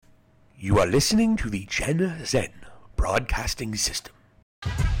You are listening to the Gen Zen Broadcasting System.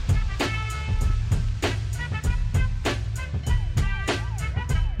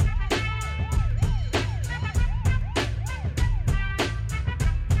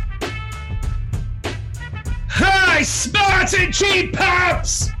 Hi, smarts and cheap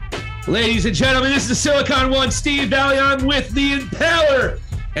pops! Ladies and gentlemen, this is the Silicon One, Steve Valley. I'm with the Impaler,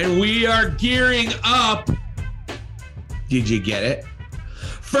 and we are gearing up. Did you get it?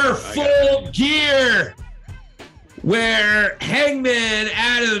 For Full Gear, where Hangman,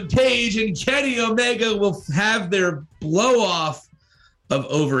 Adam Page, and Kenny Omega will have their blow-off of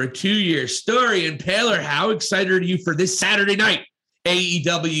over a 2-year story. And Impaler, how excited are you for this Saturday night,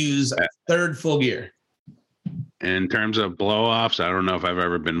 AEW's third Full Gear? In terms of blow-offs, I don't know if I've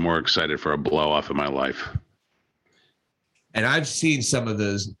ever been more excited for a blow-off in my life. And I've seen some of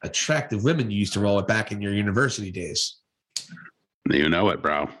those attractive women you used to roll it back in your university days. You know it,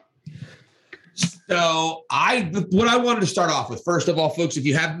 bro. So what I wanted to start off with, first of all, folks, if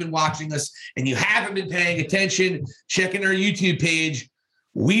you haven't been watching us and you haven't been paying attention, checking our YouTube page,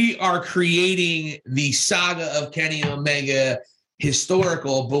 we are creating the saga of Kenny Omega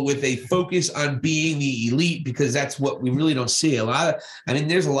historical, but with a focus on being the elite, because that's what we really don't see.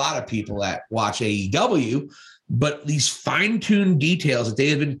 There's a lot of people that watch AEW, but these fine-tuned details that they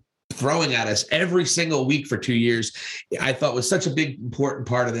have been throwing at us every single week for 2 years, I thought was such a big, important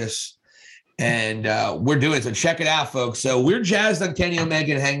part of this. And we're doing it. So check it out, folks. So we're jazzed on Kenny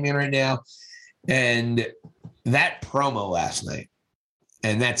Omega and Hangman right now. And that promo last night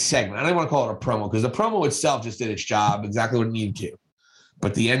and that segment, I don't want to call it a promo because the promo itself just did its job exactly what it needed to.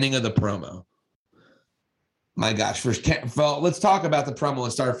 But the ending of the promo, my gosh, let's talk about the promo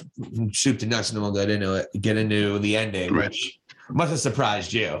and start from soup to nuts, and then we'll get into the ending, which must have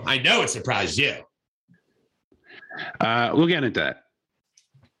surprised you. I know it surprised you. We'll get into that.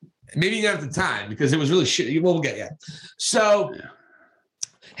 Maybe not at the time because it was really shitty. Well, we'll get it. So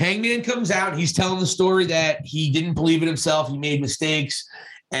Hangman comes out. He's telling the story that he didn't believe in himself. He made mistakes.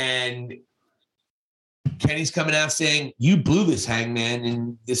 And Kenny's coming out saying, you blew this, Hangman.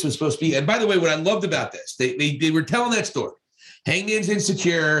 And this was supposed to be. And by the way, what I loved about this, they were telling that story. Hangman's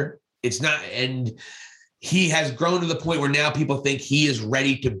insecure. It's not. And he has grown to the point where now people think he is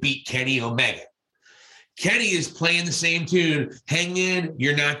ready to beat Kenny Omega. Kenny is playing the same tune. Hangman,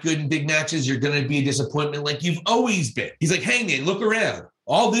 you're not good in big matches. You're going to be a disappointment like you've always been. He's like, Hangman, look around.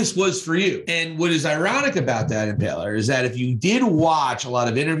 All this was for you. And what is ironic about that, Impaler, is that if you did watch a lot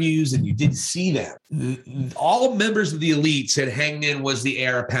of interviews and you did see them, all members of the Elite said Hangman was the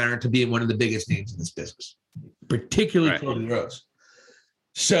heir apparent to being one of the biggest names in this business, particularly Cody Rhodes.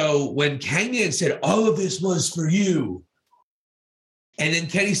 So when Hangman said, all of this was for you, and then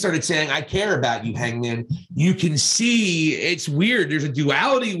Kenny started saying, I care about you, Hangman. You can see it's weird. There's a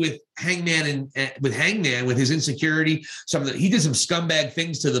duality with Hangman and with his insecurity. He did some scumbag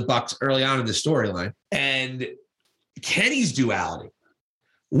things to the Bucks early on in the storyline. And Kenny's duality.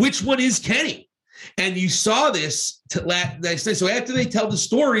 Which one is Kenny? And you saw this. So after they tell the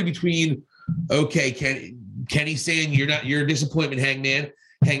story between, Kenny saying you're a disappointment, Hangman.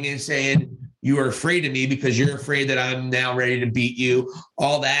 Hangman saying, you are afraid of me because you're afraid that I'm now ready to beat you.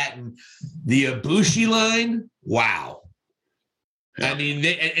 All that. And the Ibushi line, wow. Yeah. I mean,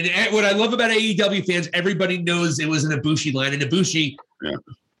 and what I love about AEW fans, everybody knows it was an Ibushi line. And Ibushi,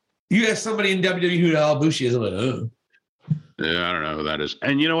 you ask somebody in WWE who the hell Ibushi is, I'm like, oh. Yeah, I don't know who that is.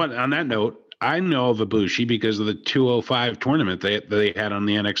 And you know what? On that note, I know of Ibushi because of the 205 tournament they had on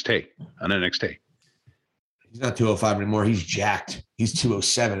the NXT. He's not 205 anymore. He's jacked. He's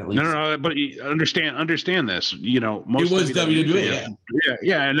 207 at least. No. But understand this. You know, most it was WWE.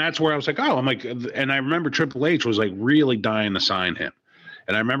 Yeah. And that's where I was like, and I remember Triple H was like really dying to sign him.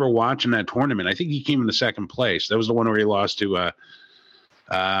 And I remember watching that tournament. I think he came in the second place. That was the one where he lost to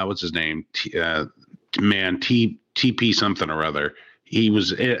what's his name? TP something or other. He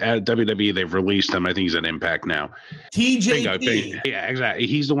was at WWE. They've released him. I think he's at Impact now. TJP. Yeah, exactly.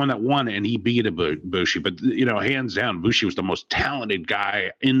 He's the one that won, and he beat Ibushi. But, hands down, Ibushi was the most talented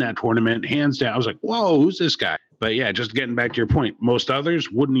guy in that tournament. Hands down. I was like, whoa, who's this guy? But, yeah, just getting back to your point, most others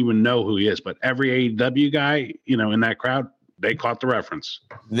wouldn't even know who he is. But every AEW guy, in that crowd, they caught the reference.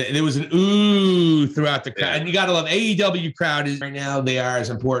 There was an ooh throughout the crowd. Yeah. And you got to love AEW crowd is right now. They are as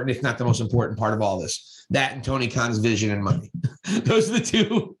important, if not the most important part of all this. That and Tony Khan's vision and money. Those are the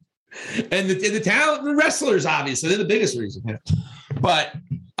two. And the talent, the wrestlers, obviously, they're the biggest reason. But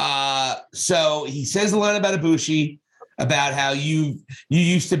so he says the line about Ibushi, about how you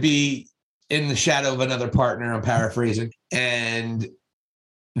used to be in the shadow of another partner, I'm paraphrasing. And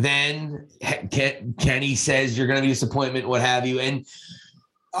then Kenny says you're going to be a disappointment, what have you. And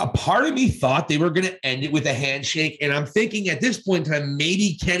a part of me thought they were going to end it with a handshake. And I'm thinking at this point in time,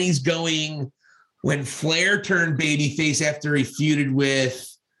 maybe Kenny's going when Flair turned babyface after he feuded with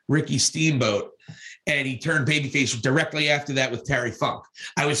Ricky Steamboat. And he turned babyface directly after that with Terry Funk.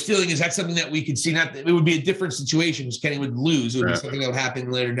 I was feeling, is that something that we could see? Not that it would be a different situation because Kenny would lose. It would be something that would happen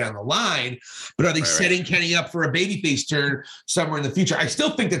later down the line. But are they setting Kenny up for a babyface turn somewhere in the future? I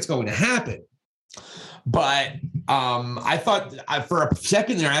still think that's going to happen. But I thought for a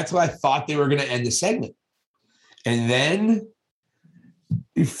second there, that's why I thought they were going to end the segment. And then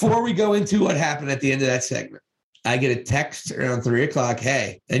before we go into what happened at the end of that segment, I get a text around 3:00.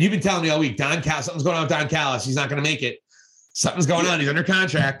 Hey, and you've been telling me all week, Don Callis, something's going on with Don Callis. He's not going to make it. Something's going on. He's under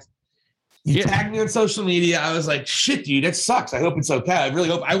contract. You tagged me on social media. I was like, shit, dude, that sucks. I hope it's okay. I really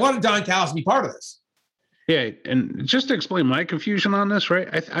hope. I wanted Don Callis to be part of this. Yeah, and just to explain my confusion on this, right?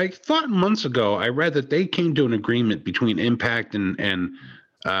 I thought months ago I read that they came to an agreement between Impact and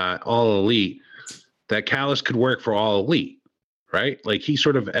All Elite that Callis could work for All Elite. Right? Like he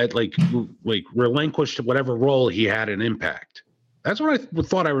sort of relinquished whatever role he had in Impact. That's what I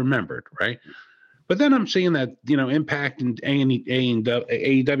thought I remembered. Right. But then I'm seeing that, Impact and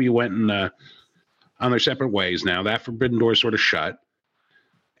AEW went on their separate ways now. That forbidden door is sort of shut.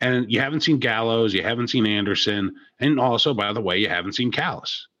 And you haven't seen Gallows. You haven't seen Anderson. And also, by the way, you haven't seen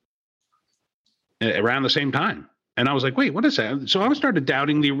Callis around the same time. And I was like, wait, what is that? So I started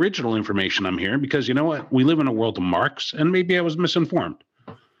doubting the original information I'm hearing because you know what? We live in a world of marks and maybe I was misinformed.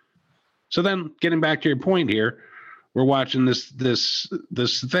 So then getting back to your point here, we're watching this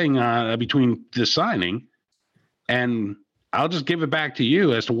thing between the signing and I'll just give it back to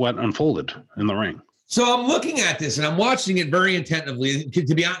you as to what unfolded in the ring. So I'm looking at this and I'm watching it very attentively.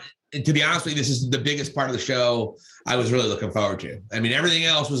 To be honest with you, this is the biggest part of the show I was really looking forward to. I mean, everything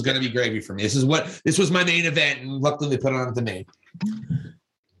else was going to be gravy for me. This was my main event, and luckily they put it on at the main.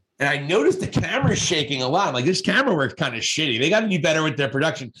 And I noticed the camera's shaking a lot. I'm like, this camera works kind of shitty. They got to be better with their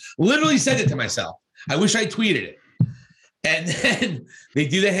production. Literally said it to myself. I wish I tweeted it. And then they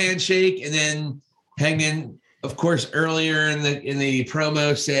do the handshake, and then Hangman, of course, earlier in the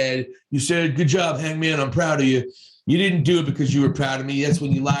promo said, "You said good job, Hangman. I'm proud of you. You didn't do it because you were proud of me. That's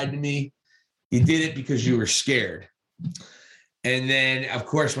when you lied to me. You did it because you were scared." And then, of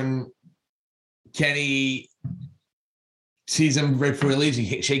course, when Kenny sees him right before he leaves,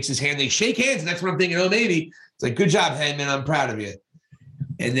 he shakes his hand. They shake hands, and that's what I'm thinking. Oh, maybe it's like, good job, Hangman. I'm proud of you.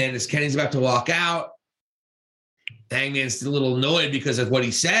 And then as Kenny's about to walk out, Hangman's a little annoyed because of what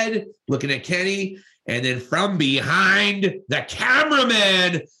he said, looking at Kenny. And then from behind the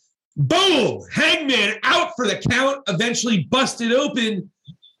cameraman, boom, Hangman out for the count, eventually busted open.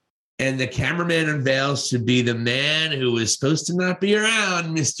 And the cameraman unveils to be the man who was supposed to not be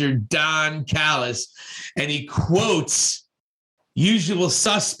around, Mr. Don Callis. And he quotes Usual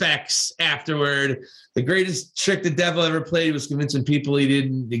Suspects afterward. The greatest trick the devil ever played was convincing people I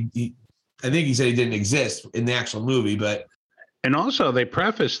think he said he didn't exist in the actual movie, but. And also they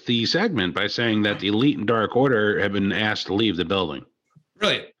prefaced the segment by saying that the Elite and Dark Order have been asked to leave the building.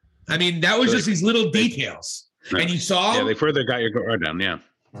 Really? I mean, that was just these little details. And you saw. Yeah, they further got your guard down. Yeah.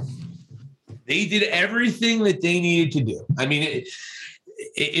 They did everything that they needed to do. I mean,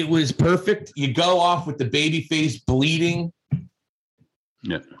 it was perfect. You go off with the baby face bleeding.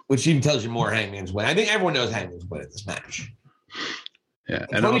 Yeah. Which even tells you more Hangman's win. I think everyone knows Hangman's win at this match. Yeah.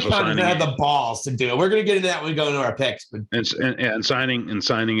 And also have the balls to do it. We're going to get into that when we go into our picks. But and signing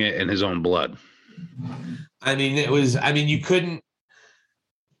it in his own blood. I mean, you couldn't.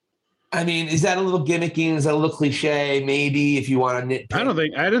 I mean, is that a little gimmicky? Is that a little cliche? Maybe if you want to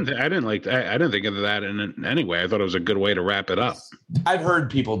nitpick. I didn't think of that in any way. I thought it was a good way to wrap it up. I've heard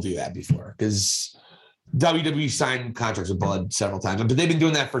people do that before because WWE signed contracts with blood several times, but they've been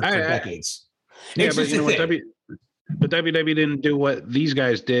doing that for decades. Yeah, but you know what? But WWE didn't do what these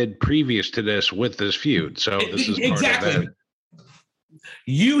guys did previous to this with this feud. So this is part of that.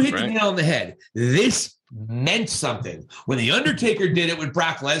 You hit the nail on the head. This meant something. When The Undertaker did it with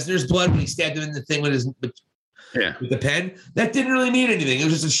Brock Lesnar's blood, when he stabbed him in the thing with the pen, that didn't really mean anything. It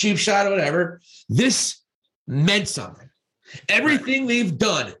was just a cheap shot or whatever. This meant something. Everything they've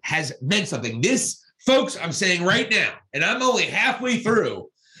done has meant something. This, folks, I'm saying right now, and I'm only halfway through,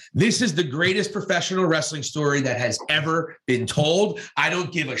 this is the greatest professional wrestling story that has ever been told. I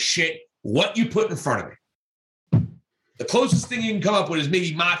don't give a shit what you put in front of me. The closest thing you can come up with is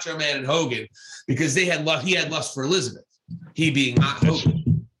maybe Macho Man and Hogan, because he had lust for Elizabeth. He being not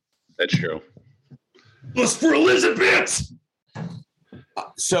Hogan. That's true. Lust for Elizabeth.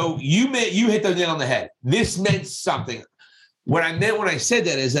 So you hit the nail on the head. This meant something. What I meant when I said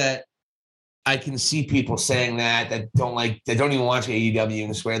that is that I can see people saying that don't even watch AEW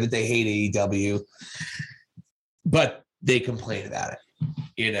and swear that they hate AEW, but they complain about it.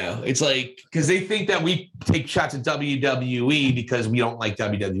 It's like, because they think that we take shots at WWE because we don't like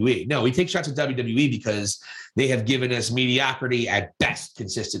WWE. No, we take shots at WWE because they have given us mediocrity at best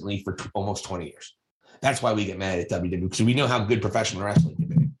consistently for almost 20 years. That's why we get mad at WWE, because we know how good professional wrestling can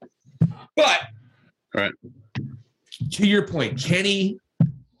be. But all right, to your point, Kenny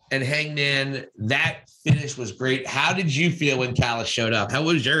and Hangman, that finish was great. How did you feel when Callis showed up? How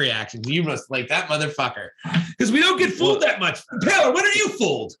was your reaction? You must like that motherfucker, because we don't get fooled that much. Taylor, when are you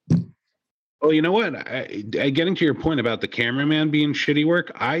fooled? Well, you know what? Getting to your point about the cameraman being shitty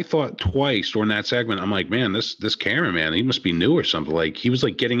work, I thought twice during that segment. I'm like, man, this cameraman, he must be new or something. Like, he was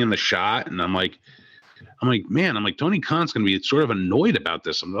like getting in the shot, and I'm like, Tony Khan's gonna be sort of annoyed about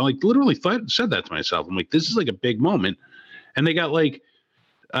this. I'm like, literally said that to myself. I'm like, this is like a big moment, and they got like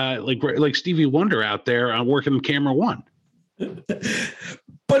Stevie Wonder out there working camera one.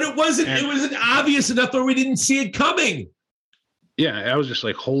 But it wasn't obvious enough where we didn't see it coming. Yeah, I was just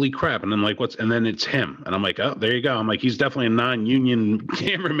like, holy crap. And then and then it's him. And I'm like, oh, there you go. I'm like, he's definitely a non-union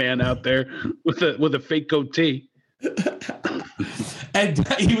cameraman out there with a fake goatee. And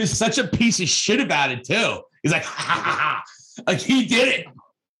he was such a piece of shit about it too. He's like, ha, ha, ha. Like, he did it.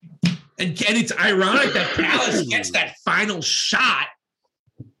 And it's ironic that Callis gets that final shot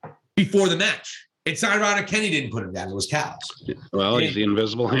before the match. It's ironic Kenny didn't put him down. It was Callis. Well, he's the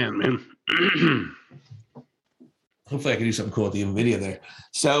invisible hand, man. Hopefully I can do something cool at the video there.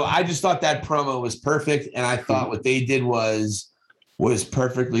 So I just thought that promo was perfect. And I thought what they did was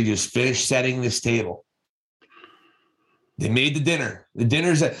perfectly just finish setting this table. They made the dinner. The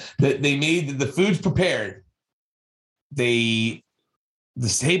dinner's they made the food's prepared. This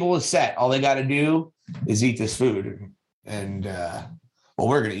table is set. All they got to do is eat this food. And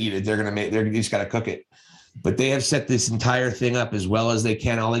we're going to eat it. They're just got to cook it. But they have set this entire thing up as well as they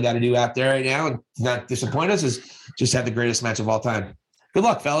can. All they got to do out there right now and not disappoint us is just have the greatest match of all time. Good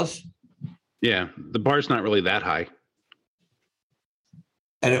luck, fellas. Yeah, the bar's not really that high.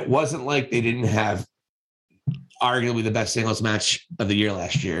 And it wasn't like they didn't have arguably the best singles match of the year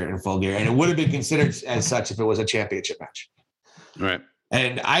last year in Full Gear. And it would have been considered as such if it was a championship match. All right.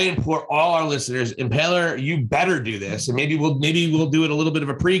 And I implore all our listeners, Impaler, you better do this. And maybe we'll do it a little bit of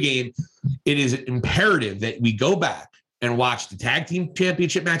a pregame. It is imperative that we go back and watch the tag team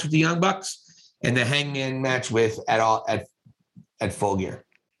championship match with the Young Bucks and the Hangman match at Full Gear.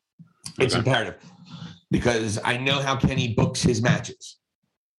 It's imperative because I know how Kenny books his matches.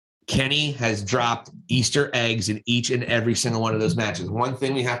 Kenny has dropped Easter eggs in each and every single one of those matches. One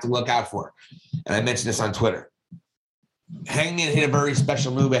thing we have to look out for, and I mentioned this on Twitter. Hangman hit a very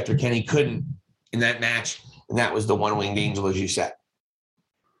special move after Kenny couldn't in that match, and that was the one-winged angel, as you said.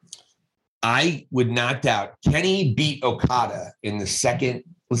 I would not doubt Kenny beat Okada in the second.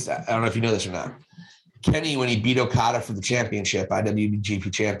 I don't know if you know this or not. Kenny, when he beat Okada for the championship,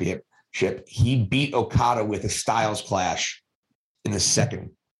 IWGP championship, he beat Okada with a Styles Clash in the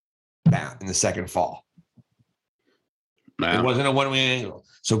second fall. Wow. It wasn't a one-way angle.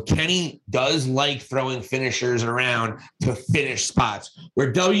 So Kenny does like throwing finishers around to finish spots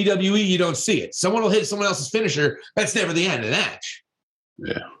where WWE, you don't see it. Someone will hit someone else's finisher. That's never the end of the match.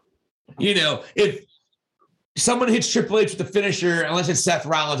 Yeah. If someone hits Triple H with the finisher, unless it's Seth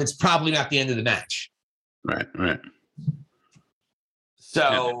Rollins, it's probably not the end of the match. Right. So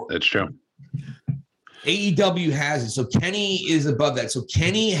yeah, that's true. AEW has it. So Kenny is above that. So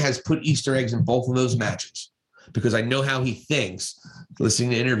Kenny has put Easter eggs in both of those matches because I know how he thinks,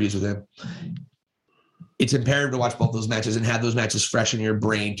 listening to interviews with him. It's imperative to watch both those matches and have those matches fresh in your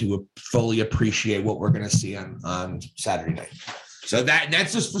brain to fully appreciate what we're going to see on Saturday night. So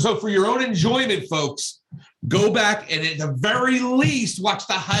that's just so for your own enjoyment, folks, go back and at the very least watch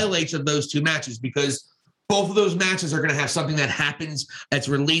the highlights of those two matches because both of those matches are going to have something that happens that's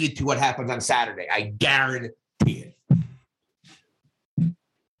related to what happens on Saturday. I guarantee it.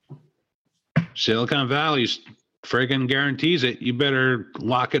 Silicon Valley's friggin' guarantees it. You better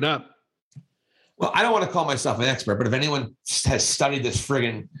lock it up. Well, I don't want to call myself an expert, but if anyone has studied this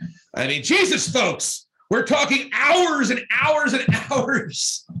Jesus, folks, we're talking hours and hours and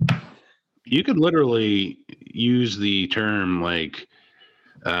hours. You could literally use the term like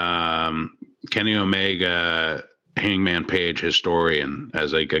Kenny Omega, Hangman Page historian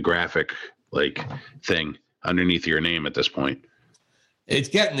as like a graphic like thing underneath your name at this point. It's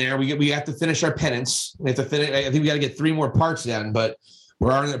getting there. We have to finish our penance. We have to finish. I think we got to get 3 more parts done, but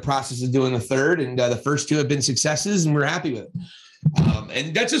we're already in the process of doing the third, and the first 2 have been successes, and we're happy with it.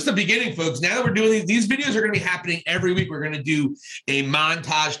 And that's just the beginning, folks. Now that we're doing these videos are going to be happening every week. We're going to do a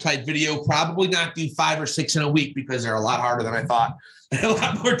montage type video, probably not do 5 or 6 in a week because they're a lot harder than I thought and a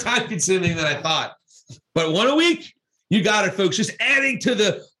lot more time consuming than I thought. But one a week, you got it, folks. Just adding to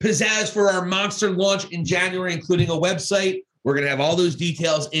the pizzazz for our monster launch in January, including a website. We're going to have all those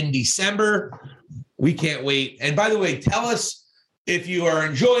details in December. We can't wait. And by the way, tell us if you are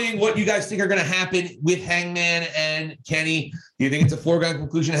enjoying what you guys think are going to happen with Hangman and Kenny. Do you think it's a foregone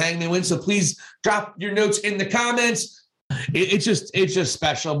conclusion Hangman wins? So please drop your notes in the comments. It's just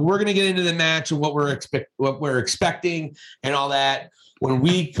special. We're going to get into the match and what we're expecting and all that when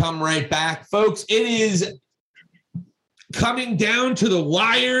we come right back, folks. It is coming down to the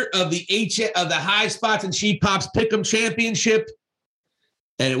wire of the High Spots and Cheap Pops Pick'em Championship,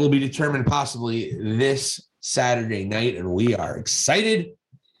 and it will be determined possibly this Saturday night, and we are excited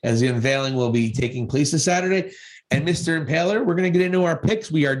as the unveiling will be taking place this Saturday. And Mr. Impaler, we're going to get into our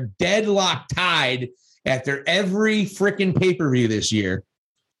picks. We are deadlock tied after every freaking pay-per-view this year.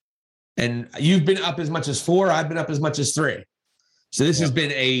 And you've been up as much as 4. I've been up as much as 3. So this has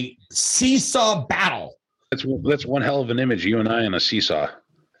been a seesaw battle. That's one hell of an image, you and I on a seesaw.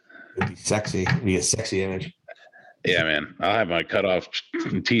 It'd be sexy. It'd be a sexy image. Yeah, man. I'll have my cutoff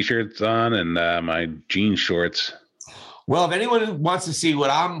T-shirts on and my jean shorts. Well, if anyone wants to see what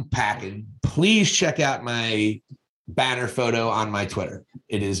I'm packing, please check out my banner photo on my Twitter.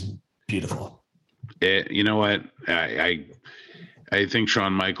 It is beautiful. You know what? I think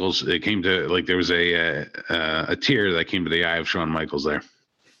Shawn Michaels. It came to there was a tear that came to the eye of Shawn Michaels there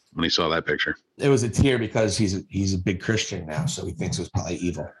when he saw that picture. It was a tear because he's a big Christian now, so he thinks it was probably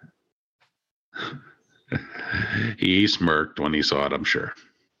evil. He smirked when he saw it, I'm sure.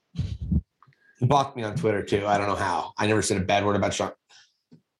 He blocked me on Twitter too. I don't know how. I never said a bad word about Shawn.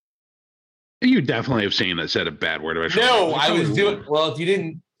 You definitely have said a bad word about Shawn. No, I was doing well. If you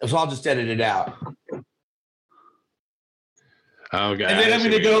didn't, so I'll just edit it out. Oh, God. And then I'm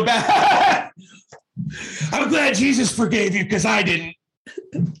going to go back. I'm glad Jesus forgave you because I didn't.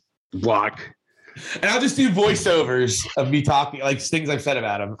 Block. And I'll just do voiceovers of me talking, like things I've said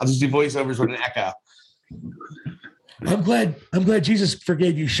about him. I'll just do voiceovers with an echo. I'm glad Jesus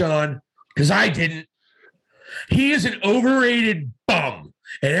forgave you, Shawn, because I didn't. He is an overrated bum,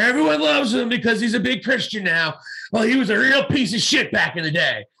 and everyone loves him because he's a big Christian now. Well, he was a real piece of shit back in the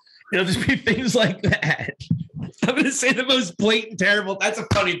day. It'll just be things like that. I'm going to say the most blatant, terrible. That's a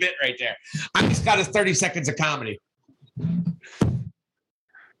funny bit right there. I just got his 30 seconds of comedy.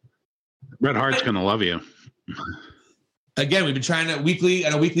 Bret Hart's going to love you. Again, we've been trying to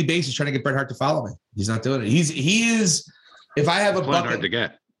on a weekly basis, trying to get Bret Hart to follow me. He's not doing it. He is. If I have a bucket, hard to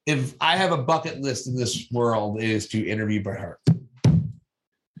get. If I have a bucket list in this world, is to interview Bret Hart.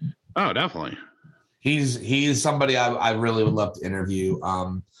 Oh, definitely. He's somebody I really would love to interview.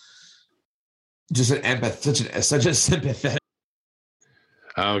 Just an empath, such a sympathetic.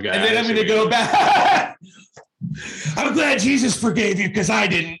 Oh, God. And then I'm going to go back. I'm glad Jesus forgave you because I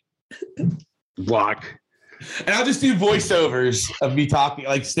didn't. Block. And I'll just do voiceovers of me talking,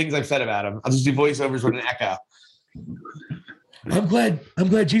 like things I've said about him. I'll just do voiceovers with an echo. I'm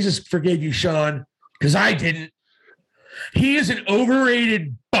glad Jesus forgave you, Shawn, because I didn't. He is an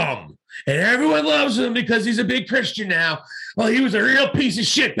overrated bum, and everyone loves him because he's a big Christian now. Well, he was a real piece of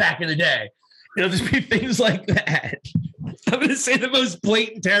shit back in the day. It'll just be things like that. I'm going to say the most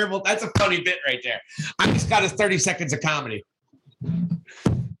blatant, terrible. That's a funny bit right there. I just got his 30 seconds of comedy.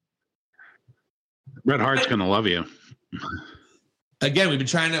 Bret Hart's going to love you. Again, we've been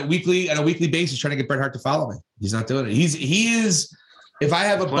trying to on a weekly basis, trying to get Bret Hart to follow me. He's not doing it. He is. If I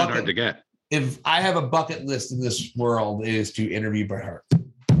have a bucket, hard to get. If I have a bucket list in this world, it is to interview Bret Hart.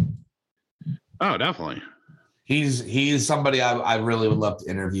 Oh, definitely. He's somebody I really would love to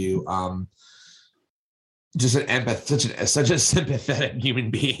interview. Just an empath, such a sympathetic human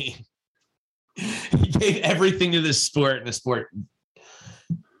being. He gave everything to this sport, and the sport.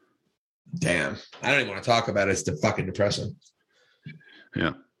 Damn, I don't even want to talk about it. It's fucking depressing.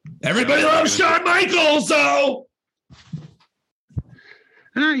 Yeah. Everybody loves Shawn Michaels, though.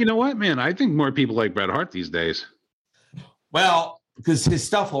 You know what, man? I think more people like Bret Hart these days. Well, because his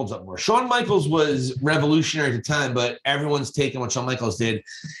stuff holds up more. Shawn Michaels was revolutionary at the time, but everyone's taking what Shawn Michaels did,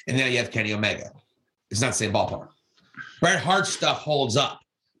 and now you have Kenny Omega. It's not the same ballpark. Bret Hart's stuff holds up.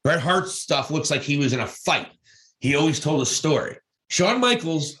 Bret Hart's stuff looks like he was in a fight. He always told a story. Shawn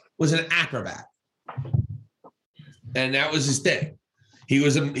Michaels was an acrobat, and that was his thing. He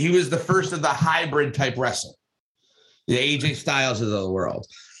was the first of the hybrid type wrestler, the AJ Styles of the world.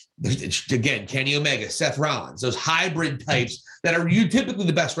 Again, Kenny Omega, Seth Rollins, those hybrid types that are typically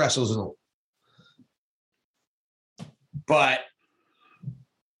the best wrestlers in the world. But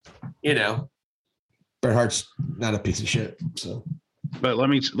you know, Bret Hart's not a piece of shit. So, but let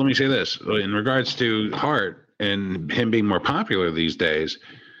me say this in regards to Hart and him being more popular these days.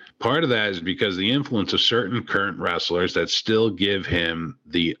 Part of that is because the influence of certain current wrestlers that still give him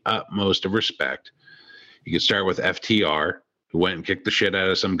the utmost of respect. You can start with FTR, who went and kicked the shit out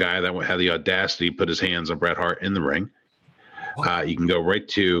of some guy that had the audacity to put his hands on Bret Hart in the ring. You can go right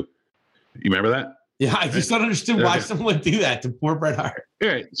to, you remember that? Yeah, I just don't understand why someone would do that to poor Bret Hart.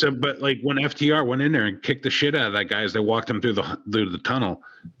 Yeah, so but like when FTR went in there and kicked the shit out of that guy as they walked him through the tunnel,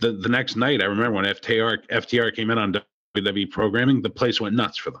 the next night I remember when FTR came in on WWE programming, the place went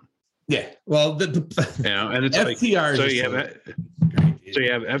nuts for them. Yeah, well, and it's FTR. So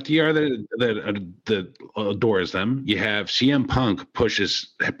you have FTR that adores them. You have CM Punk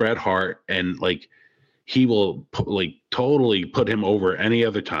pushes Bret Hart, and like he will totally put him over any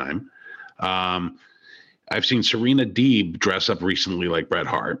other time. I've seen Serena Deeb dress up recently like Bret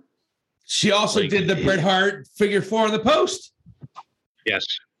Hart. She also did the Bret Hart figure 4 on the post. Yes.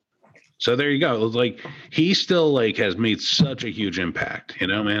 So there you go. Like he still has made such a huge impact,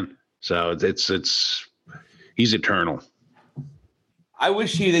 man. So it's he's eternal. I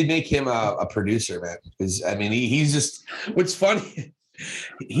wish they'd make him a producer, man. Because I mean, he's just. What's funny,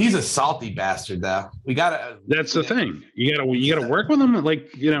 he's a salty bastard, though. We gotta. That's the thing. You gotta work with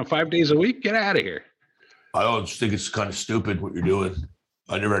him 5 days a week. Get out of here. I always think it's kind of stupid what you're doing.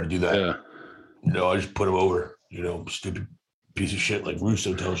 I never had to do that. Yeah. I just put him over. Stupid piece of shit like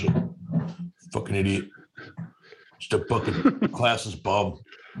Russo tells you. Fucking idiot. Just a fucking classless bum.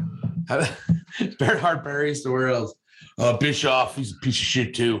 Bret Hart buries the world. Bischoff, he's a piece of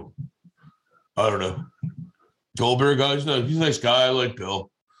shit too. I don't know. Goldberg, he's a nice guy. I like Bill.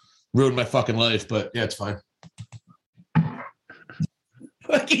 Ruined my fucking life, but yeah, it's fine.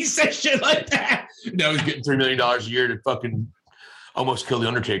 Like he said shit like that. Now he's getting $3 million a year to fucking almost kill the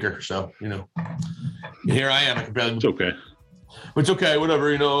Undertaker. So here I am. I can barely. It's okay. It's okay.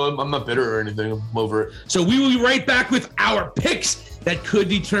 Whatever. I'm not bitter or anything. I'm over it. So we will be right back with our picks that could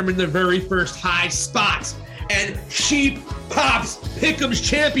determine the very first high spots. And Cheap Pops Pick'em's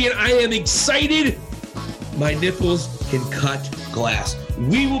champion. I am excited. My nipples can cut glass.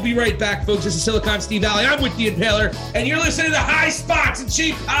 We will be right back, folks. This is Silicon Steve Valley. I'm with the Impaler, and you're listening to High Spots and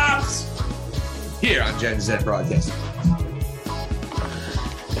Cheap Pops here on Gen Z Broadcasting.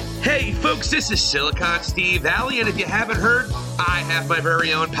 Hey, folks, this is Silicon Steve Valley, and if you haven't heard, I have my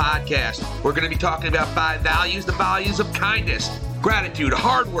very own podcast. We're going to be talking about 5 values, the values of kindness, gratitude,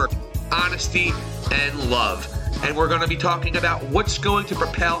 hard work, honesty, and love. And we're going to be talking about what's going to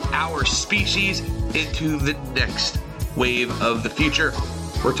propel our species into the next wave of the future.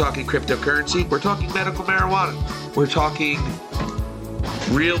 We're talking cryptocurrency. We're talking medical marijuana. We're talking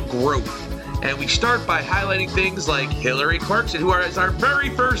real growth. And we start by highlighting things like Hillary Clarkson, who is our very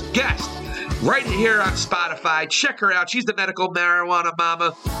first guest right here on Spotify. Check her out. She's the medical marijuana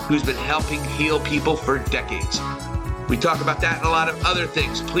mama who's been helping heal people for decades. We talk about that and a lot of other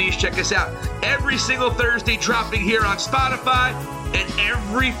things. Please check us out every single Thursday, dropping here on Spotify, and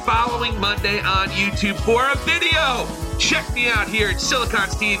every following Monday on YouTube for a video. Check me out here at Silicon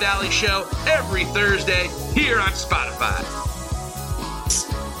Steve Valley Show every Thursday here on Spotify.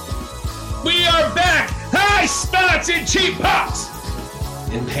 We are back. High Spots and Cheap Pops.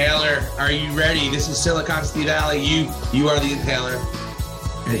 Impaler, are you ready? This is Silicon Steve Valley. You are the Impaler.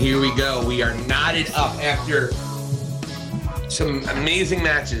 And here we go. We are knotted up after some amazing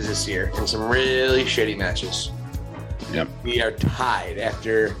matches this year and some really shitty matches. Yep. We are tied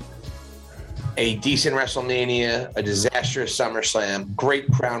after a decent WrestleMania, a disastrous SummerSlam, great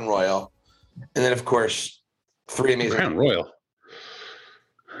Crown Royal, and then, of course, 3 amazing... Crown Royal.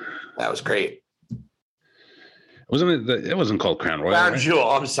 That was great. It wasn't called Crown Royal. Crown Jewel.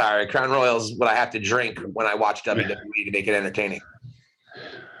 I'm sorry. Crown Royal is what I have to drink when I watch WWE to make it entertaining.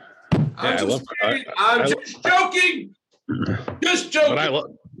 I'm just joking. Just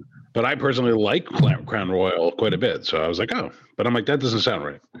joking. But I personally like Crown Royal quite a bit. So I was like, oh. But I'm like, that doesn't sound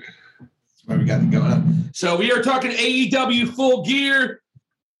right. That's why we got it going on. So we are talking AEW Full Gear.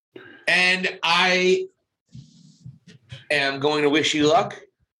 And I am going to wish you luck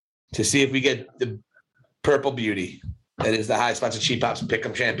to see if we get the Purple Beauty. That is the High Spots and Cheap Pops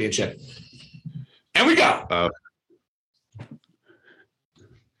Pick'em Championship. And we go.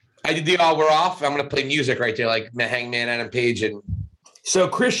 I did the all we're off. I'm going to play music right there, like Hangman, Adam Page. And so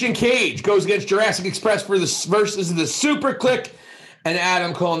Christian Cage goes against Jurassic Express for the versus the Super Click and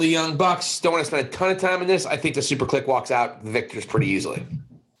Adam Cole and the Young Bucks. Don't want to spend a ton of time in this. I think the Super Click walks out the victors pretty easily.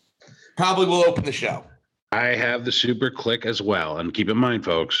 Probably will open the show. I have the Super Click as well. And keep in mind,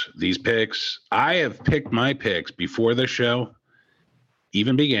 folks, these picks, I have picked my picks before the show.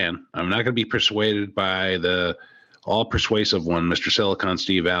 even began. I'm not going to be persuaded by the all persuasive one, Mr. Silicon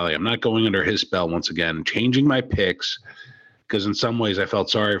Steve Alley. I'm not going under his spell once again, changing my picks because in some ways I felt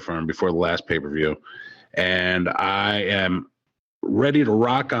sorry for him before the last pay-per-view. And I am ready to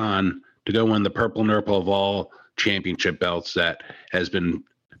rock on to go win the purple nurple of all championship belts that has been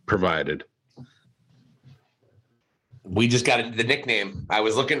provided. We just got the nickname. I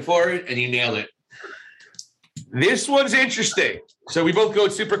was looking for it, and you nailed it. This one's interesting. So we both go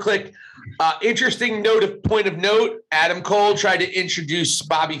super click. Interesting point of note. Adam Cole tried to introduce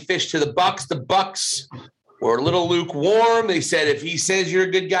Bobby Fish to the Bucks. The Bucks were a little lukewarm. They said, if he says you're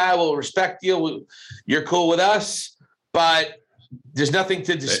a good guy, we'll respect you. You're cool with us. But there's nothing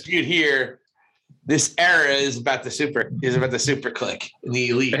to dispute here. This era is about the super click in the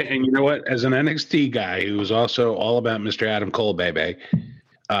elite. And you know what? As an NXT guy who was also all about Mr. Adam Cole, baby,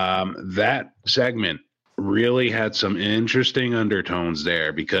 that segment really had some interesting undertones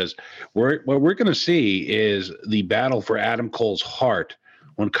there because what we're going to see is the battle for Adam Cole's heart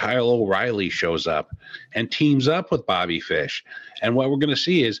when Kyle O'Reilly shows up and teams up with Bobby Fish. And what we're going to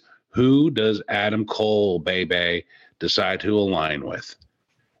see is who does Adam Cole, baby, decide to align with?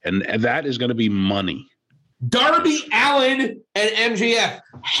 And that is going to be money. Darby Allin and MJF,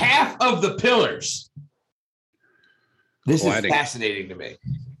 half of the pillars. This is fascinating to me.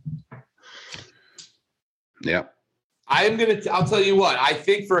 Yeah. I'll tell you what, I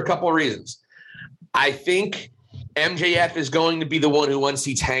think for a couple of reasons. I think MJF is going to be the one who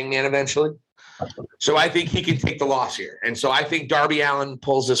unseats Hangman eventually. So I think he can take the loss here. And so I think Darby Allin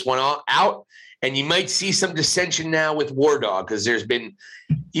pulls this one out. And you might see some dissension now with War Dog because there's been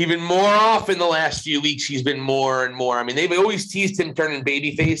even more off in the last few weeks. He's been more and more. I mean, they've always teased him turning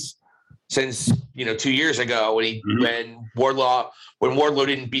babyface since 2 years ago when Wardlow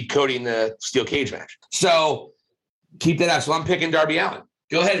didn't beat Cody in the steel cage match. So keep that out. So I'm picking Darby Allin.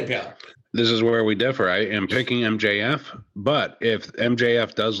 Go ahead, Impaler. This is where we differ. I am picking MJF, but if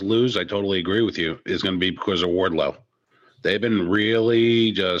MJF does lose, I totally agree with you. It's going to be because of Wardlow. They've been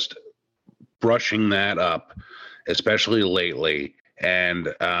really just brushing that up, especially lately. And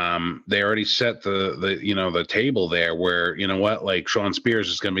they already set the table there where, like Sean Spears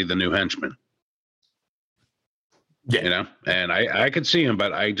is going to be the new henchman. Yeah. And I could see him,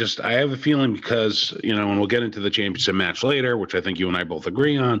 but I have a feeling because, and we'll get into the championship match later, which I think you and I both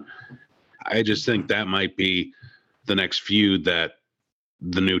agree on. I just think that might be the next feud that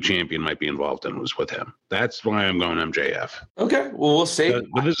the new champion might be involved in was with him. That's why I'm going MJF. Okay. Well, we'll see.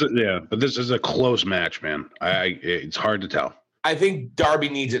 But this is a close match, man. It's hard to tell. I think Darby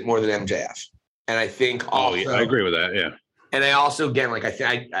needs it more than MJF. And I think also, I agree with that. Yeah. And I also, again,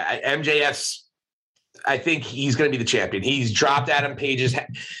 MJF's, I think he's going to be the champion. He's dropped Adam Page's.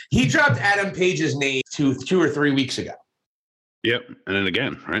 He dropped Adam Page's name 2 or 3 weeks ago. Yep. And then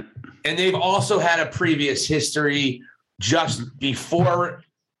again, right? And they've also had a previous history just before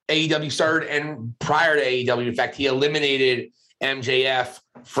AEW started and prior to AEW. In fact, he eliminated MJF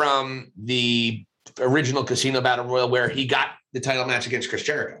from the original Casino Battle Royal where he got the title match against Chris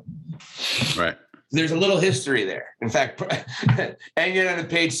Jericho. Right. There's a little history there. In fact, Hangman on the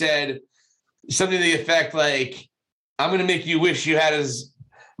page said something to the effect like, I'm going to make you wish you had as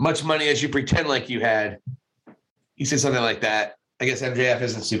much money as you pretend like you had. He said something like that. I guess MJF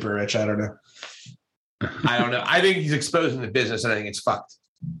isn't super rich. I don't know. I think he's exposing the business and I think it's fucked.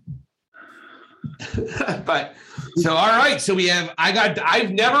 But so, all right. So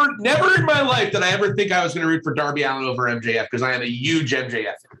I've never in my life did I ever think I was going to root for Darby Allin over MJF because I am a huge MJF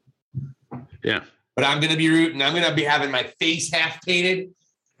fan. Yeah. But I'm going to be rooting. I'm going to be having my face half painted.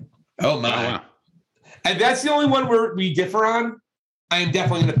 Oh my. Oh, wow. And that's the only one where we differ on. I am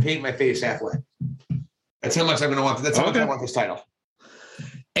definitely going to paint my face halfway. That's how much I'm going to want. That's how much I want this title.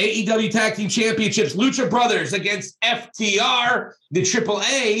 AEW Tag Team Championships, Lucha Brothers against FTR, the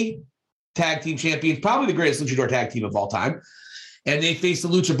AAA Tag Team Champions, probably the greatest luchador tag team of all time. And they face the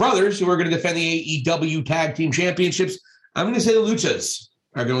Lucha Brothers, who are going to defend the AEW Tag Team Championships. I'm going to say the Luchas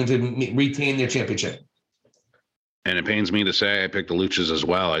are going to retain their championship. And it pains me to say I picked the Luchas as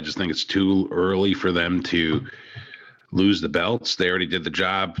well. I just think it's too early for them to lose the belts. They already did the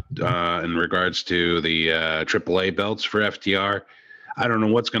job in regards to the AAA belts for FTR. I don't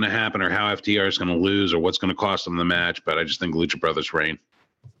know what's going to happen or how FTR is going to lose or what's going to cost them the match, but I just think Lucha Brothers reign.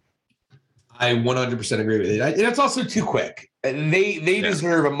 I 100% agree with you. And it's also too quick. They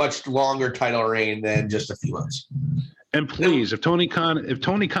deserve a much longer title reign than just a few months. And please, if Tony Khan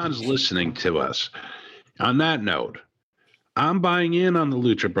is listening to us, on that note, I'm buying in on the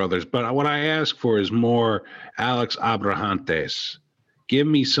Lucha Brothers, but what I ask for is more Alex Abrahantes. Give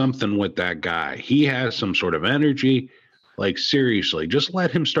me something with that guy. He has some sort of energy. Like, seriously, just let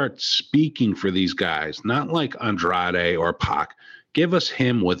him start speaking for these guys, not like Andrade or Pac. Give us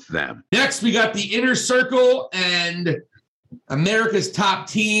him with them. Next, we got the Inner Circle and America's Top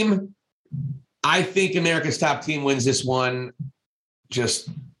Team. I think America's Top Team wins this one. And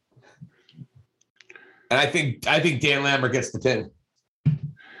I think Dan Lambert gets the pin.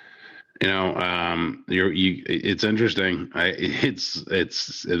 You know, it's interesting.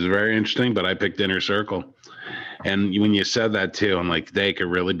 It's very interesting, but I picked Inner Circle. And when you said that too, I'm like, they could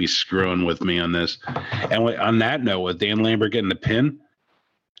really be screwing with me on this. And on that note, with Dan Lambert getting the pin,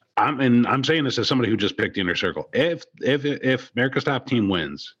 I'm saying this as somebody who just picked the Inner Circle. If America's Top Team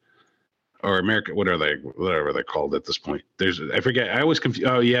wins, or America, whatever they're called at this point. I forget. I always confuse.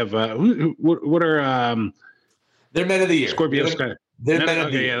 Oh, you have what are they're Men of the Year. Scorpio They're Men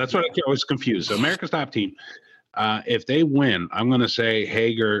of the Year. Yeah, that's what I was confused. So America's Top Team. If they win, I'm going to say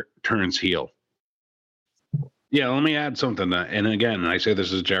Hager turns heel. Yeah, let me add something. And again, I say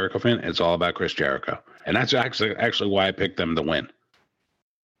this as a Jericho fan, it's all about Chris Jericho. And that's actually why I picked them to win.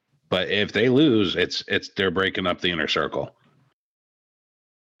 But if they lose, they're breaking up the Inner Circle.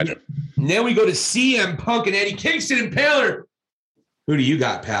 Then we go to CM Punk and Eddie Kingston and Impaler. Who do you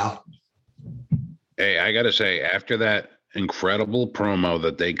got, pal? Hey, I got to say, after that incredible promo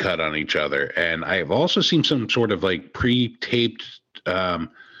that they cut on each other, and I have also seen some sort of like pre-taped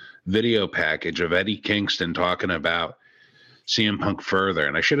video package of Eddie Kingston talking about CM Punk further,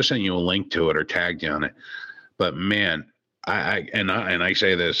 and I should have sent you a link to it or tagged you on it. But man, I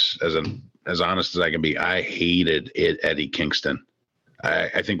say this as honest as I can be, I hated Eddie Kingston.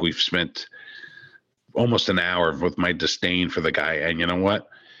 I think we've spent almost an hour with my disdain for the guy, and you know what?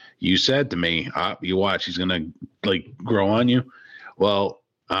 You said to me, you watch, he's gonna like grow on you. Well,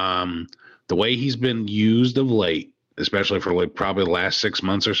 the way he's been used of late, especially for like probably the last 6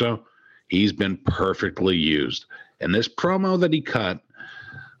 months or so, he's been perfectly used. And this promo that he cut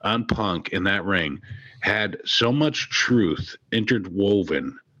on Punk in that ring had so much truth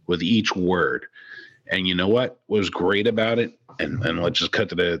interwoven with each word. And you know what was great about it? And let's just cut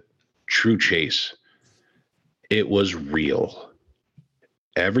to the true chase. It was real.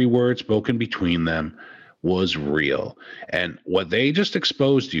 Every word spoken between them was real. And what they just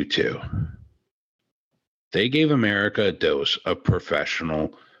exposed you to, they gave America a dose of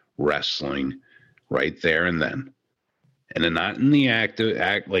professional wrestling right there and then. And then not in the active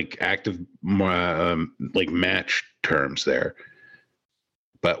match terms there,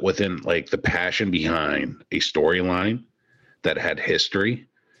 but within like the passion behind a storyline that had history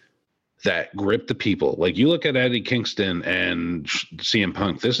that gripped the people. Like you look at Eddie Kingston and CM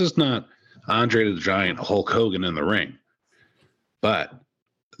Punk, this is not Andre the Giant, Hulk Hogan in the ring, but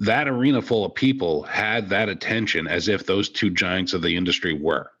that arena full of people had that attention as if those two giants of the industry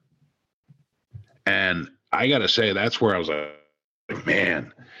were. And I got to say, that's where I was like,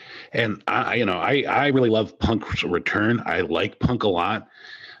 man. And I really love Punk's return. I like Punk a lot.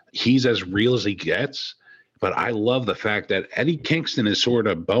 He's as real as he gets. But I love the fact that Eddie Kingston is sort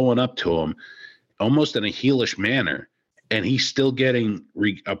of bowing up to him almost in a heelish manner, and he's still getting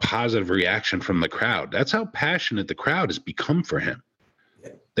a positive reaction from the crowd. That's how passionate the crowd has become for him.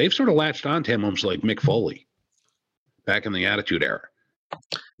 They've sort of latched onto him almost like Mick Foley back in the Attitude Era.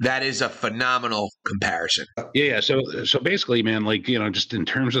 That is a phenomenal comparison. Yeah. So basically, man, like, just in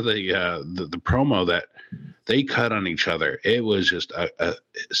terms of the promo that they cut on each other, it was just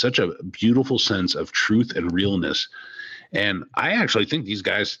such a beautiful sense of truth and realness. And I actually think these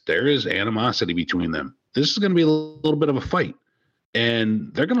guys, there is animosity between them. This is going to be a little bit of a fight,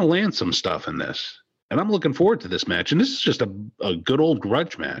 and they're going to land some stuff in this. And I'm looking forward to this match. And this is just a good old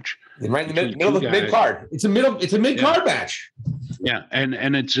grudge match. Right in the middle of the mid card. It's a mid card match. Yeah. And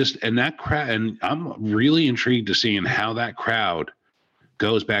it's just, and that crowd, and I'm really intrigued to seeing how that crowd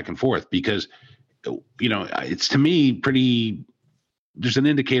goes back and forth, because, it's to me there's an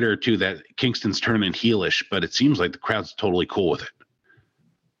indicator or two that Kingston's turning heelish, but it seems like the crowd's totally cool with it.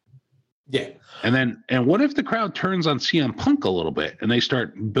 Yeah. And what if the crowd turns on CM Punk a little bit and they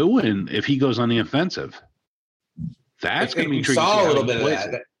start booing if he goes on the offensive? That's going to be intriguing. Saw a little bit of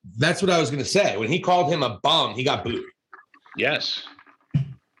that. That's what I was going to say. When he called him a bum, he got booed. Yes.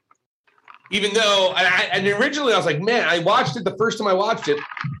 Even though, and originally I was like, man, I watched it the first time I watched it.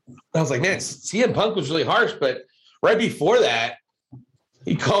 I was like, man, CM Punk was really harsh. But right before that,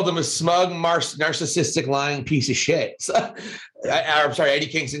 he called him a smug, narcissistic, lying piece of shit. So, I'm sorry, Eddie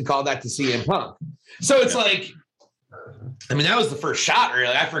Kingston called that to CM Punk. So it's like, that was the first shot,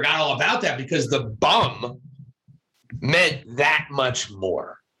 really. I forgot all about that because the bum meant that much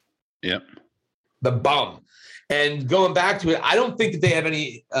more. Yep. The bum. And going back to it, I don't think that they have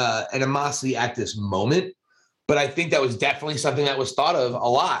any animosity at this moment, But I think that was definitely something that was thought of a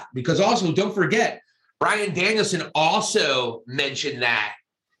lot, because also don't forget, Bryan Danielson also mentioned that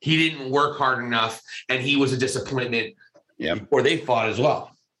he didn't work hard enough and he was a disappointment before they fought as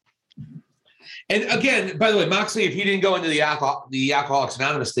well. And again, by the way, Moxley, if he didn't go into the Alcoholics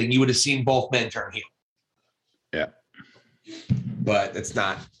Anonymous thing, you would have seen both men turn heel. Yeah. But it's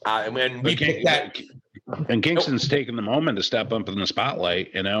not. When we picked that. And Kingston's taking the moment to step up in the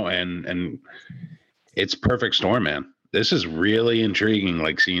spotlight, and it's perfect storm, man. This is really intriguing,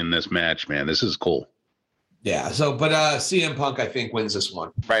 like seeing this match, man. This is cool. Yeah. So, but CM Punk, I think, wins this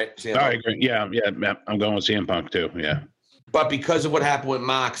one, right? I agree. Yeah. I'm going with CM Punk too. Yeah. But because of what happened with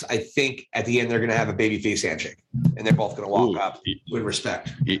Mox, I think at the end they're going to have a babyface handshake, and they're both going to walk up with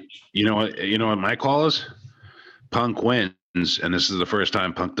respect. You know what my call is? Punk wins, and this is the first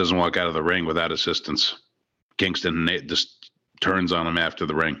time Punk doesn't walk out of the ring without assistance. Kingston just turns on him after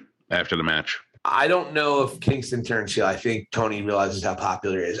the match. I don't know if Kingston turns heel. I think Tony realizes how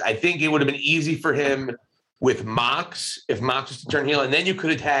popular he is. I think it would have been easy for him with Mox if Mox was to turn heel, and then you could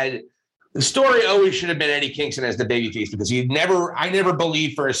have had. The story always should have been Eddie Kingston as the babyface, because I never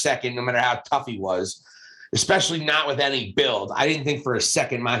believed for a second, no matter how tough he was, especially not with any build. I didn't think for a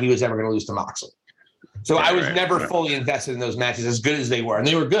second he was ever going to lose to Moxley. So I was never fully invested in those matches, as good as they were, and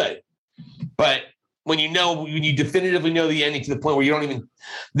they were good. But when you definitively know the ending to the point where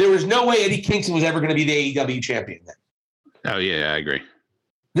there was no way Eddie Kingston was ever going to be the AEW champion then. Oh yeah, I agree.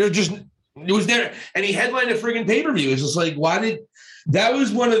 It was there, and he headlined a friggin' pay-per-view. It's just like, that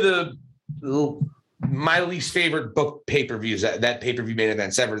was one of my least favorite book pay-per-views, that pay-per-view main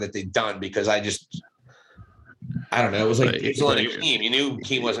events ever that they've done, because I don't know. It was like Diesel and Akeem. You knew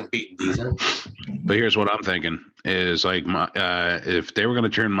Akeem wasn't beating Diesel. But here's what I'm thinking is, like, if they were going to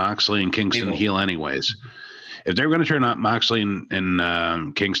turn Moxley and Kingston heel anyways, if they were going to turn Moxley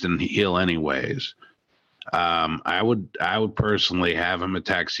and Kingston heel anyways, I would personally have him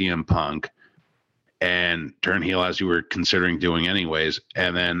attack CM Punk and turn heel, as you were considering doing anyways,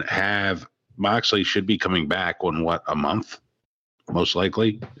 and then have Moxley should be coming back in a month, most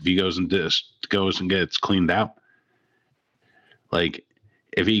likely, if he goes and gets cleaned out. Like,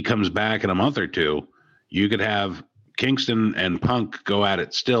 if he comes back in a month or two, you could have Kingston and Punk go at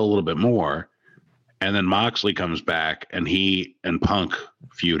it still a little bit more, and then Moxley comes back and he and Punk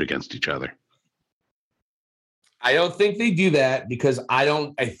feud against each other. I don't think they do that, because I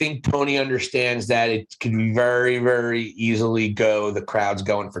think Tony understands that it can very, very easily the crowd's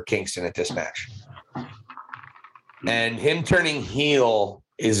going for Kingston at this match. And him turning heel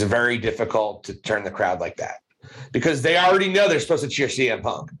is very difficult to turn the crowd like that, because they already know they're supposed to cheer CM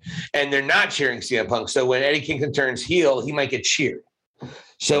Punk, and they're not cheering CM Punk. So when Eddie Kingston turns heel, he might get cheered.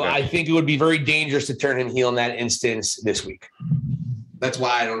 So I think it would be very dangerous to turn him heel in that instance this week. That's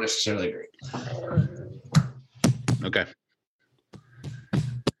why I don't necessarily agree. Okay.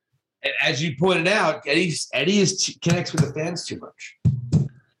 And as you pointed out, Eddie connects with the fans too much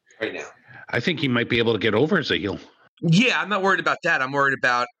right now. I think he might be able to get over as a heel. Yeah, I'm not worried about that. I'm worried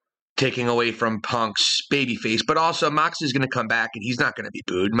about taking away from Punk's babyface, but also Moxley's going to come back and he's not going to be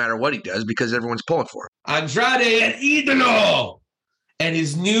booed no matter what he does, because everyone's pulling for him. Andrade and Idolo and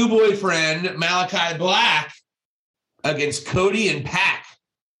his new boyfriend Malachi Black against Cody and Pac.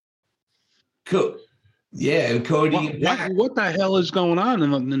 Yeah, Cody and Pac. What the hell is going on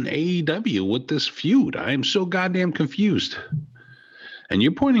in AEW with this feud? I am so goddamn confused. And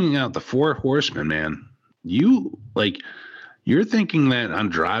you're pointing out the Four Horsemen, man. You're thinking that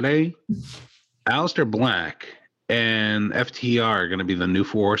Andrade, Aleister Black, and FTR are going to be the new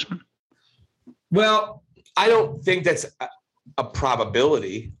Four Horsemen? Well, I don't think that's a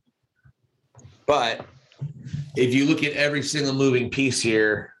probability. But if you look at every single moving piece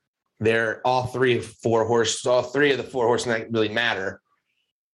here, they're all three of the Four Horsemen that really matter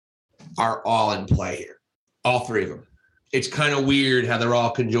are all in play here. All three of them. It's kind of weird how they're all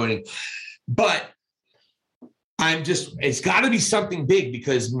conjoining. But it's got to be something big,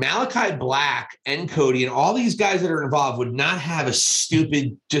 because Malachi Black and Cody and all these guys that are involved would not have a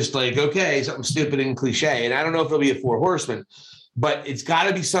stupid, something stupid and cliche. And I don't know if it'll be a Four Horsemen, but it's got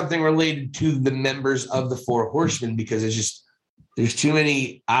to be something related to the members of the Four Horsemen, because there's too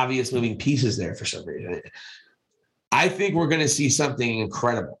many obvious moving pieces there for some reason. I think we're going to see something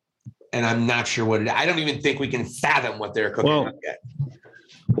incredible, and I'm not sure what it is. I don't even think we can fathom what they're cooking up yet.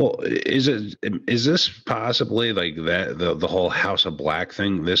 Well, is this possibly like that the whole House of Black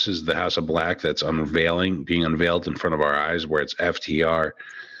thing? This is the House of Black that's being unveiled in front of our eyes, where it's FTR,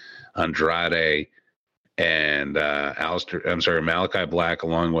 Andrade, and Malachi Black,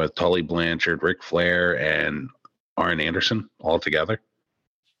 along with Tully Blanchard, Ric Flair, and Arn Anderson all together.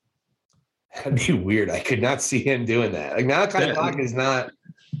 That'd be weird. I could not see him doing that. Like Malachi Black is not.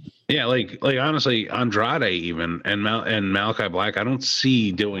 Yeah, like honestly, Andrade even and Malachi Black, I don't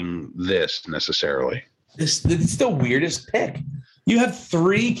see doing this necessarily. It's the weirdest pick. You have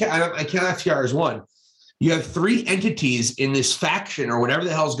three. I cannot FTR as one. You have three entities in this faction or whatever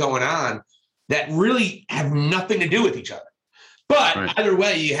the hell's going on that really have nothing to do with each other. But either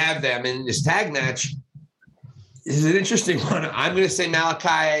way, you have them in this tag match. This is an interesting one. I'm going to say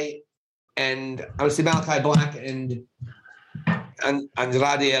Malachi Black and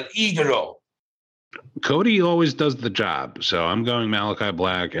Andrade El Idolo. Cody always does the job, so I'm going Malachi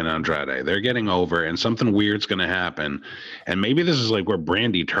Black and Andrade. They're getting over, and something weird's going to happen. And maybe this is like where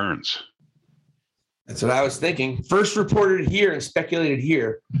Brandy turns. That's what I was thinking. First reported here and speculated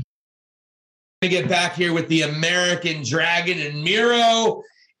here. To get back here with the American Dragon and Miro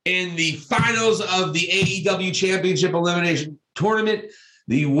in the finals of the AEW Championship Elimination Tournament.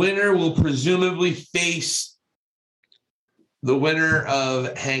 The winner will presumably face the winner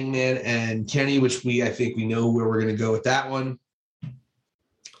of Hangman and Kenny, which I think we know where we're going to go with that one.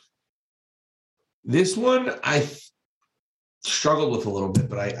 This one I struggled with a little bit,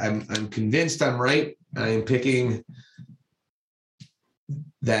 but I'm convinced I'm right. I am picking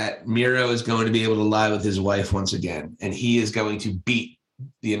that Miro is going to be able to lie with his wife once again, and he is going to beat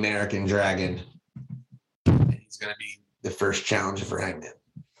the American Dragon. And he's going to be the first challenger for Hangman.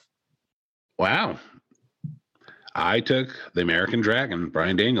 Wow. I took the American Dragon,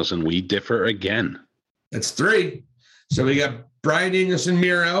 Bryan Danielson. We differ again. That's three. So we got Bryan Danielson,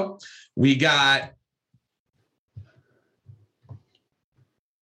 Miro. We got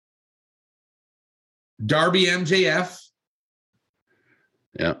Darby MJF.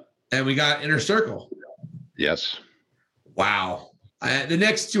 Yeah. And we got Inner Circle. Yes. Wow. The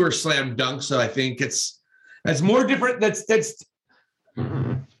next two are slam dunk, so I think that's more different. I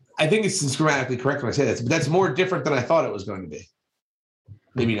think it's grammatically correct when I say that, but that's more different than I thought it was going to be.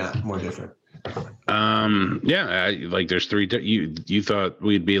 Maybe not more different. Yeah, like there's three. You thought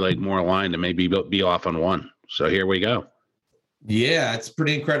we'd be like more aligned and maybe be off on one. So here we go. Yeah, it's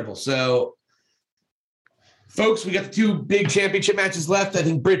pretty incredible. So, folks, we got the two big championship matches left. I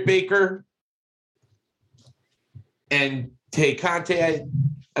think Britt Baker and Tay Conte.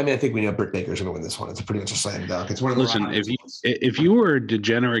 I think we know Britt Baker's going to win this one. It's pretty much a slam dunk. It's one of the. Listen, if you were a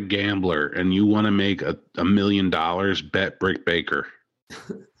degenerate gambler and you want to make $1 million, bet Britt Baker.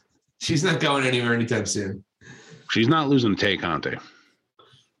 She's not going anywhere anytime soon. She's not losing to Tay Conte.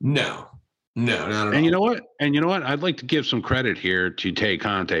 No, not at all. And you know what? I'd like to give some credit here to Tay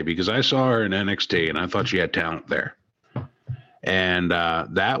Conte because I saw her in NXT and I thought she had talent there. And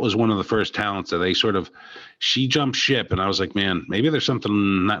that was one of the first talents that she jumped ship. And I was like, man, maybe there's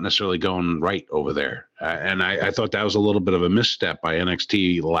something not necessarily going right over there. And I thought that was a little bit of a misstep by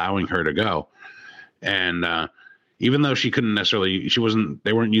NXT allowing her to go. And even though she couldn't necessarily,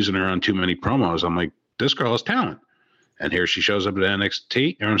 they weren't using her on too many promos. I'm like, this girl has talent. And here she shows up at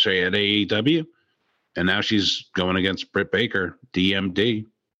NXT, at AEW. And now she's going against Britt Baker, DMD,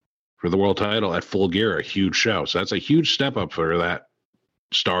 for the world title at Full Gear, a huge show. So that's a huge step up for that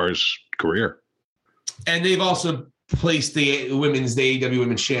star's career. And they've also placed the AEW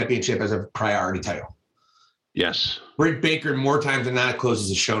Women's Championship as a priority title. Yes. Britt Baker, more times than not, closes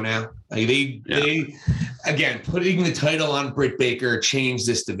the show now. They again, putting the title on Britt Baker changed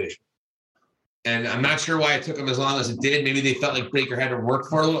this division. And I'm not sure why it took them as long as it did. Maybe they felt like Baker had to work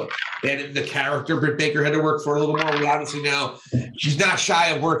for a little. The character Britt Baker had to work for a little more. We obviously know she's not shy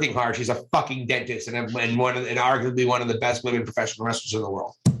of working hard. She's a fucking dentist and arguably one of the best women professional wrestlers in the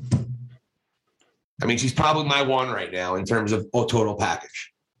world. She's probably my one right now in terms of total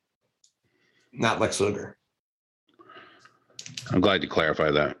package. Not Lex Luger. I'm glad you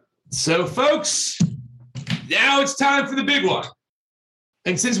clarified that. So, folks, now it's time for the big one.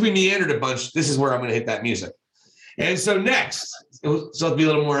 And since we meandered a bunch, this is where I'm going to hit that music. And so next, so it'll be a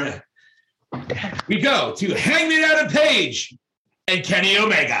little more. We go to Hangman Adam Page and Kenny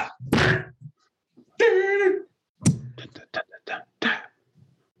Omega.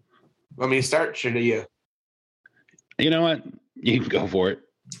 Want me to start? Should you? You know what? You can go for it.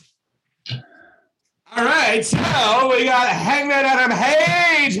 All right. So we got Hangman Adam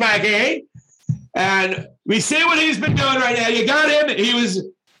Page, Mikey. And we see what he's been doing right now. You got him. He was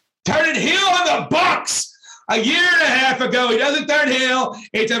turning heel on the Bucks a year and a half ago. He doesn't turn heel.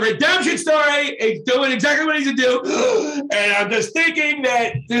 It's a redemption story. He's doing exactly what he's to do. And I'm just thinking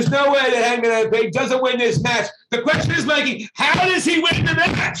that there's no way that Hangman Adam Page doesn't win this match. The question is, Mikey, how does he win the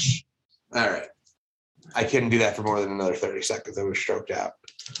match? All right. I couldn't do that for more than another 30 seconds. I was stroked out.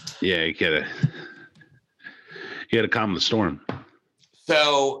 Yeah, you gotta calm the storm.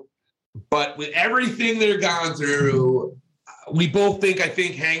 So But with everything they're gone through, we both think, I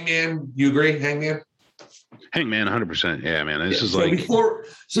think Hangman, you agree, Hangman? Hangman, 100%. Yeah, man. This is like.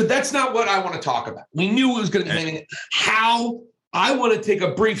 So that's not what I want to talk about. We knew it was going to be Hangman. How, I want to take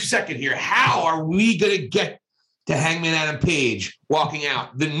a brief second here. How are we going to get to Hangman Adam Page walking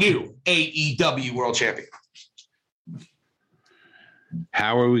out, the new AEW World Champion?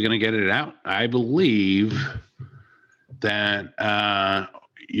 How are we going to get it out? I believe that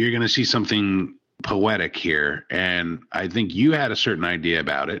you're going to see something poetic here. And I think you had a certain idea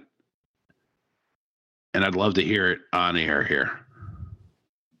about it. And I'd love to hear it on air here.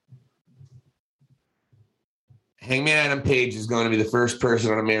 Hangman Adam Page is going to be the first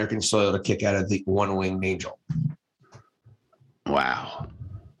person on American soil to kick out of the one-winged angel. Wow.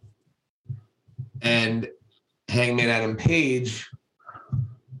 And Hangman Adam Page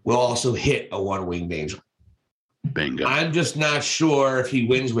will also hit a one-winged angel. Bingo. I'm just not sure if he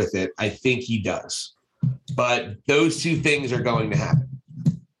wins with it. I think he does. But those two things are going to happen.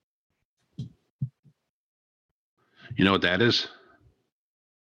 You know what that is?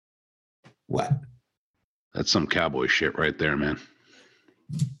 What? That's some cowboy shit right there, man.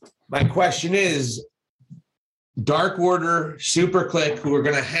 My question is, Dark Order, Super Click, who are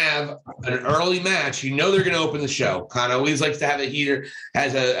going to have an early match, you know they're going to open the show. Khan always likes to have a heater,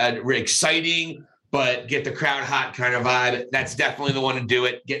 has a exciting but get the crowd hot kind of vibe. That's definitely the one to do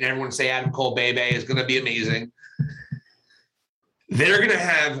it. Getting everyone to say Adam Cole Bebe is going to be amazing. They're going to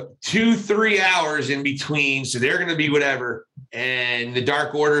have 2-3 hours in between, so they're going to be whatever, and the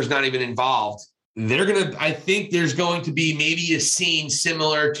Dark Order is not even involved. They're going to, I think there's going to be maybe a scene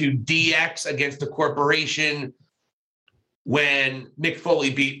similar to DX against the Corporation when Mick Foley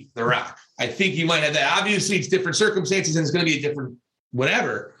beat The Rock. I think you might have that. Obviously, it's different circumstances, and it's going to be a different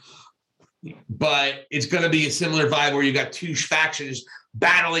whatever, but it's going to be a similar vibe where you got two factions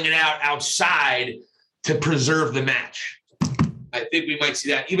battling it out outside to preserve the match. I think we might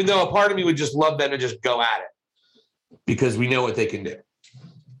see that, even though a part of me would just love them to just go at it because we know what they can do.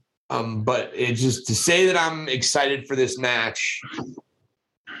 But it's just to say that I'm excited for this match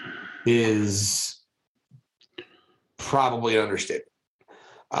is probably an understatement.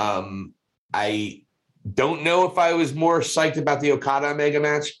 I don't know if I was more psyched about the Okada Omega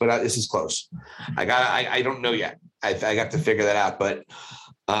match, but this is close. I don't know yet. I got to figure that out. But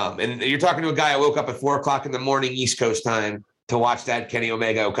and you're talking to a guy. I woke up at 4:00 in the morning East Coast time to watch that Kenny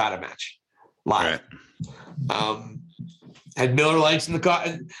Omega Okada match live. Right. Had Miller Lights in the car,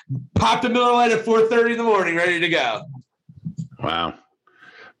 popped a Miller Light at 4:30 in the morning, ready to go. Wow.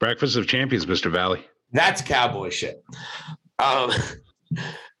 Breakfast of Champions, Mr. Valley. That's cowboy shit.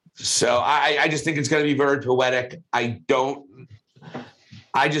 So I just think it's going to be very poetic. I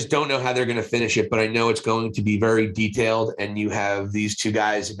just don't know how they're going to finish it, but I know it's going to be very detailed. And you have these two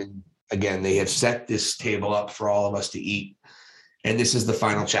guys have been, again, they have set this table up for all of us to eat. And this is the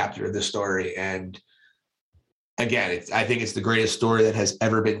final chapter of this story. And again, I think it's the greatest story that has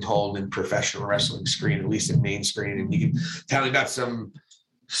ever been told in professional wrestling screen, at least in main screen. And you can tell me about some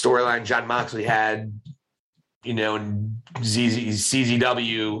storyline John Moxley had, you know, in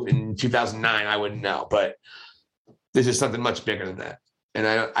CZW in 2009. I wouldn't know, but this is something much bigger than that. And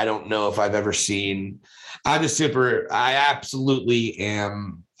I don't know if I've ever seen. I absolutely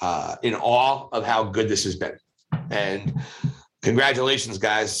am in awe of how good this has been. And congratulations,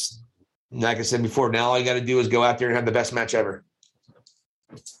 guys. Like I said before, now all you got to do is go out there and have the best match ever.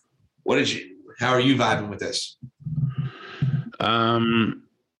 How are you vibing with this? I'm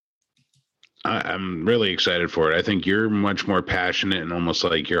really excited for it. I think you're much more passionate and almost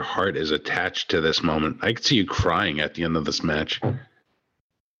like your heart is attached to this moment. I could see you crying at the end of this match.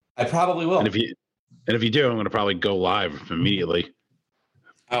 I probably will. And if you do, I'm going to probably go live immediately.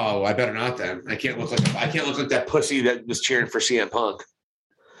 Oh, I better not then. I can't look like that pussy that was cheering for CM Punk.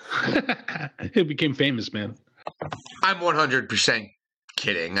 It became famous, man. I'm 100%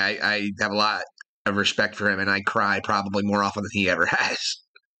 kidding. I have a lot of respect for him, and I cry probably more often than he ever has.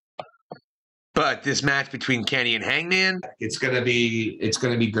 But this match between Kenny and Hangman, it's gonna be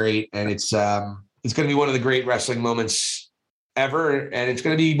great, and it's gonna be one of the great wrestling moments ever, and it's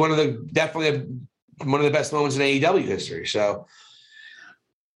gonna be definitely one of the best moments in AEW history. So,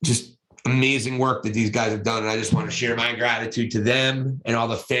 just amazing work that these guys have done. And I just want to share my gratitude to them and all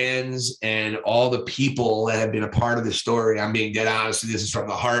the fans and all the people that have been a part of this story. I'm being dead honest. This is from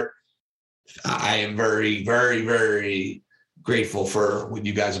the heart. I am very, very, very grateful for what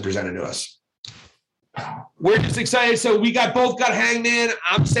you guys have presented to us. We're just excited. So we both got Hangman.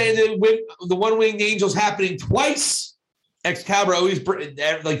 I'm saying that the one-winged angel's happening twice. Excalibur always,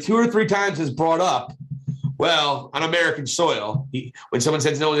 like 2 or 3 times, has brought up Well, on American soil, when someone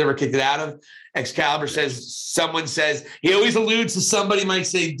says no one's ever kicked it out of, Excalibur says, someone says, he always alludes to somebody might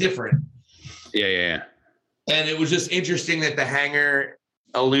say different. Yeah. And it was just interesting that the Hanger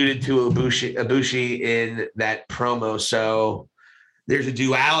alluded to Ibushi in that promo. So there's a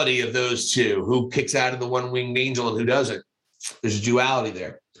duality of those two. Who kicks out of the one-winged angel and who doesn't? There's a duality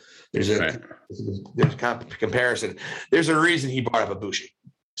there. There's a comparison. There's a reason he brought up Ibushi.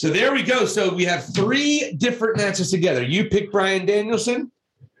 So there we go. So we have 3 different matches together. You pick Bryan Danielson.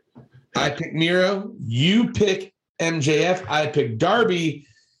 I pick Miro. You pick MJF. I pick Darby.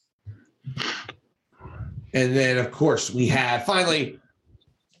 And then, of course, we have finally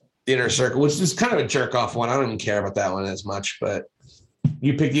the Inner Circle, which is kind of a jerk-off one. I don't even care about that one as much. But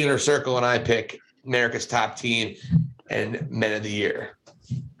you pick the Inner Circle, and I pick America's Top Team and Men of the Year.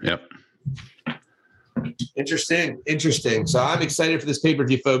 Yep. Interesting. So I'm excited for this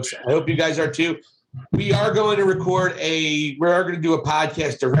pay-per-view, folks. I hope you guys are too. We are going to do a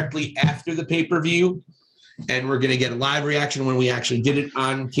podcast directly after the pay-per-view, and we're going to get a live reaction when we actually did it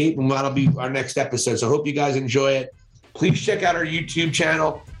on Cape, and that'll be our next episode. So I hope you guys enjoy it. Please check out our YouTube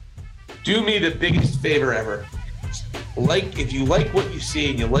channel. Do me the biggest favor ever. If you like what you see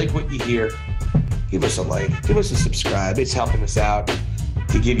and you like what you hear, give us a like, give us a subscribe. It's helping us out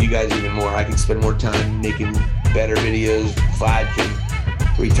to give you guys even more. I can spend more time making better videos. Vlad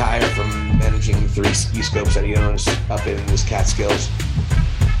can retire from managing 3 ski scopes that he owns up in his Catskills.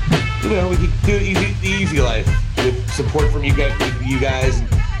 We can do the easy life with support from you guys.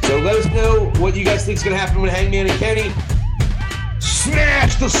 So let us know what you guys think is going to happen with Hangman and Kenny.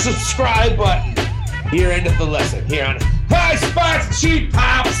 Smash the subscribe button. Here, end of the lesson. Here on High Spots Cheap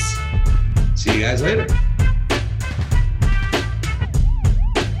Pops. See you guys later.